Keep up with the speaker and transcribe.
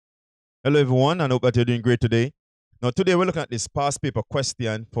Hello, everyone, and hope that you're doing great today. Now, today we're looking at this past paper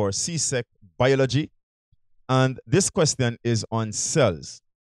question for CSEC biology, and this question is on cells.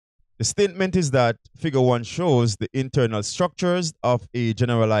 The statement is that figure 1 shows the internal structures of a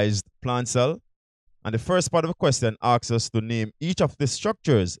generalized plant cell, and the first part of the question asks us to name each of the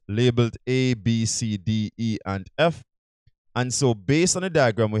structures labeled A, B, C, D, E, and F. And so, based on the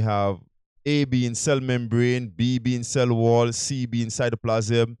diagram, we have A being cell membrane, B being cell wall, C being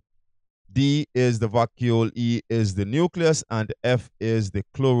cytoplasm, D is the vacuole, E is the nucleus, and F is the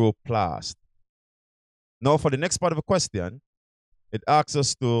chloroplast. Now, for the next part of the question, it asks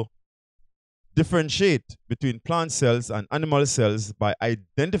us to differentiate between plant cells and animal cells by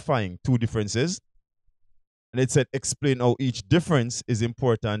identifying two differences. And it said explain how each difference is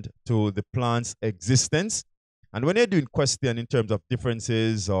important to the plant's existence. And when you're doing question in terms of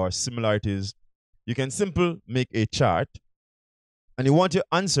differences or similarities, you can simply make a chart. And you want your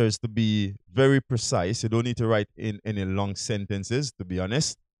answers to be very precise. You don't need to write in any long sentences, to be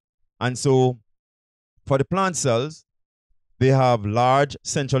honest. And so for the plant cells, they have large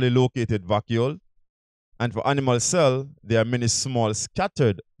centrally located vacuole. And for animal cell, there are many small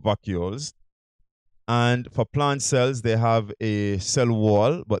scattered vacuoles. And for plant cells, they have a cell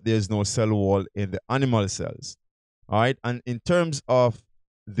wall, but there's no cell wall in the animal cells. All right. And in terms of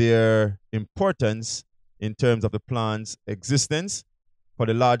their importance, in terms of the plant's existence, for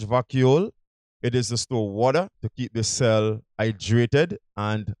the large vacuole, it is to store water to keep the cell hydrated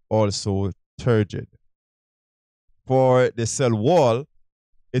and also turgid. For the cell wall,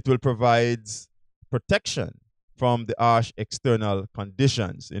 it will provide protection from the harsh external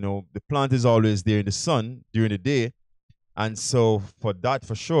conditions. You know, the plant is always there in the sun during the day. And so for that,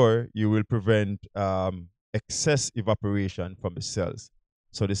 for sure, you will prevent excess evaporation from the cells.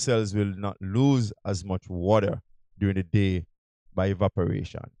 So the cells will not lose as much water during the day by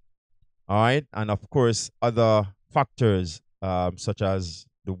evaporation. All right. And of course, other factors such as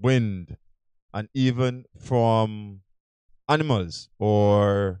the wind and even from animals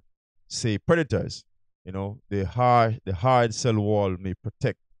or say predators, you know, the hard cell wall may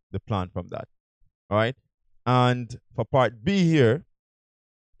protect the plant from that. All right. And for part B here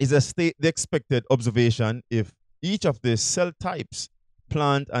is a state the expected observation if each of the cell types,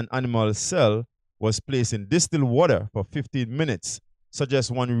 plant and animal cell, was placed in distilled water for 15 minutes, suggests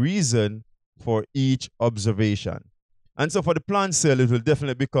one reason for each observation. And so for the plant cell, it will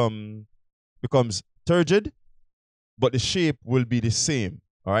definitely becomes turgid, but the shape will be the same.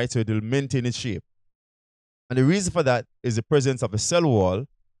 All right, so it will maintain its shape. And the reason for that is the presence of a cell wall,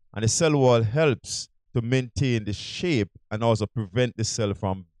 and the cell wall helps to maintain the shape and also prevent the cell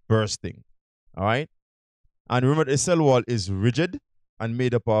from bursting. All right, and remember the cell wall is rigid and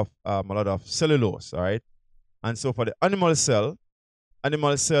made up of a lot of cellulose. All right, and so for the animal cell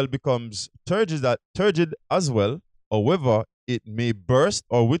becomes turgid as well. However, it may burst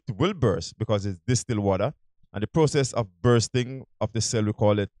or it will burst because it's distilled water. And the process of bursting of the cell, we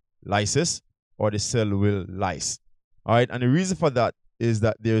call it lysis, or the cell will lyse. All right, and the reason for that is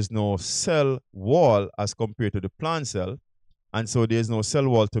that there is no cell wall as compared to the plant cell. And so there's no cell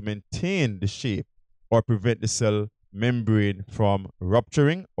wall to maintain the shape or prevent the cell membrane from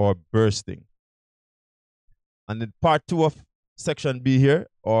rupturing or bursting. And then part 2 of section B here,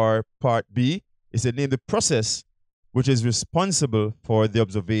 or part B, is to name the process which is responsible for the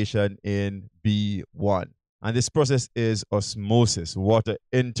observation in B1. And this process is osmosis, water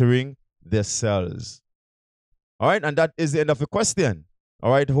entering the cells. All right, and that is the end of the question.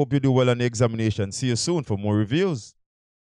 All right, hope you do well on the examination. See you soon for more reviews.